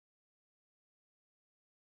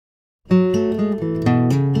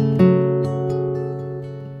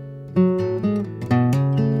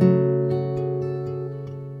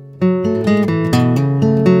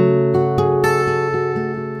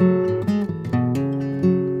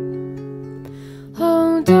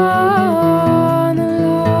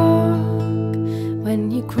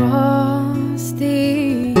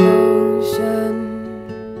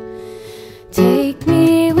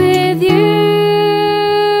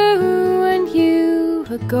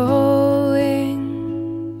going.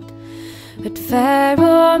 At fair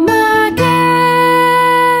or market,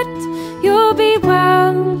 you'll be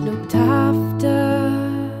well looked after,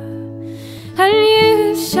 and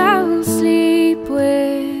you shall sleep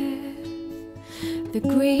with the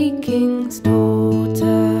Greek king's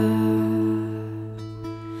daughter.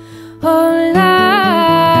 Oh,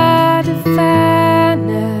 lad of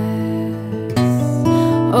fairness,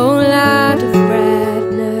 oh, lad of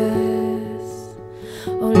redness,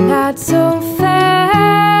 oh, lad so fair,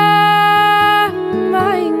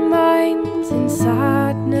 my mind's in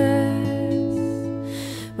sadness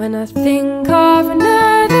when I think of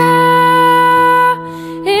another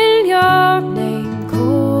in your name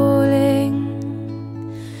calling.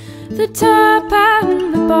 The top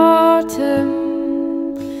and the bottom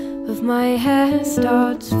of my hair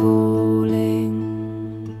starts falling.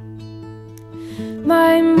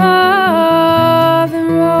 My mother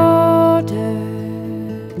ordered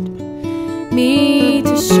me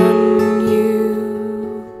to shun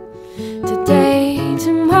you today,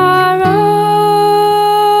 tomorrow,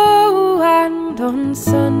 and on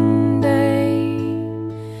Sunday.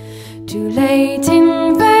 Too late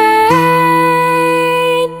in vain,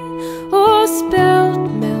 or spilled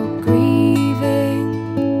milk grieving,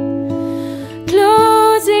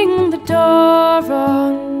 closing the door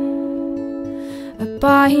on a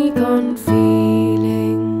bygone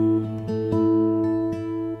feeling.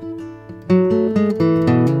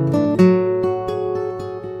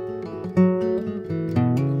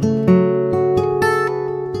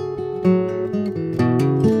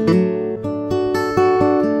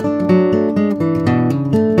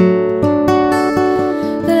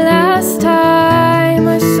 The last time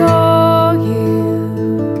I saw you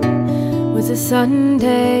was a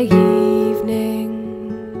Sunday evening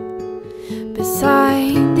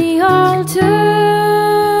beside the altar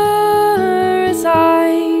as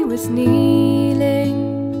I was kneeling.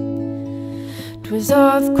 'Twas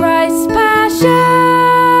of Christ's passion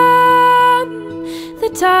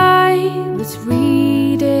that I was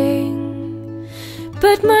reading,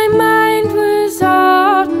 but my mind was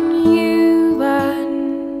on you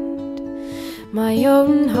and my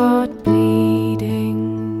own heart bleeding.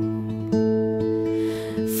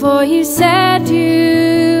 For you said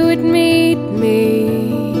you would meet me,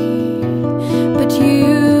 but you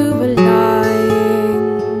were lying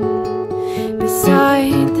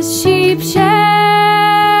beside the sheep shed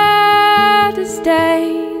as day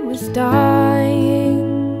was dying.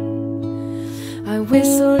 I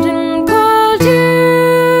whistled and called you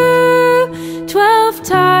 12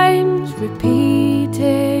 times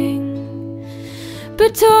repeating,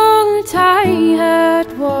 but all that I heard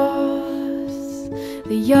was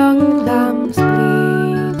the young lambs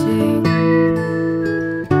bleating.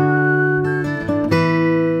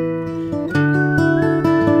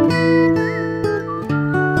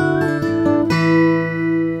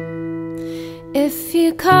 If you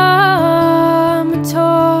come at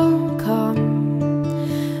all, come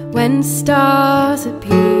when stars are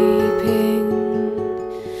peeping.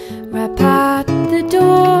 Rap at the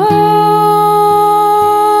door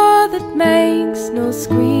that makes no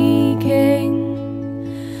squeaking.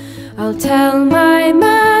 I'll tell my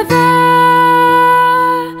mother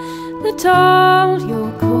that all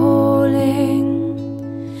you're calling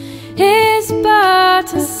is but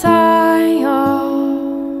a sigh of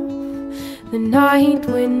the night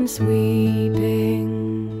wind sweeping.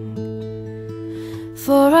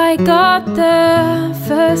 For I got the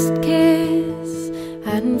first kiss,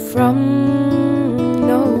 and from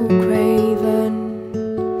no craven.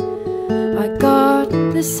 I got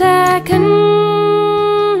the second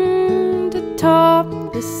atop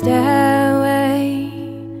the stairway.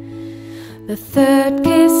 The third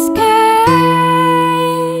kiss came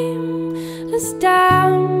as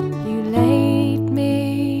down you laid me,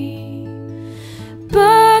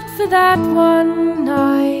 but for that one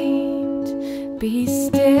night be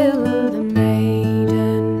still the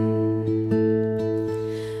maiden.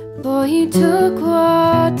 For you took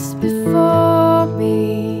what's before me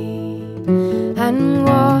and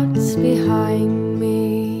what's behind me,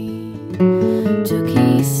 took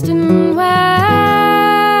east and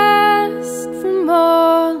west from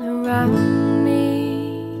all around me.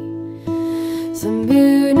 Some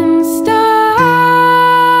moon and stars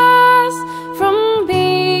from me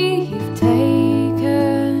you've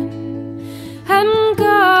taken, and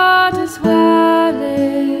God as well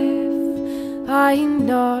if I'm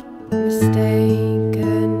not mistaken.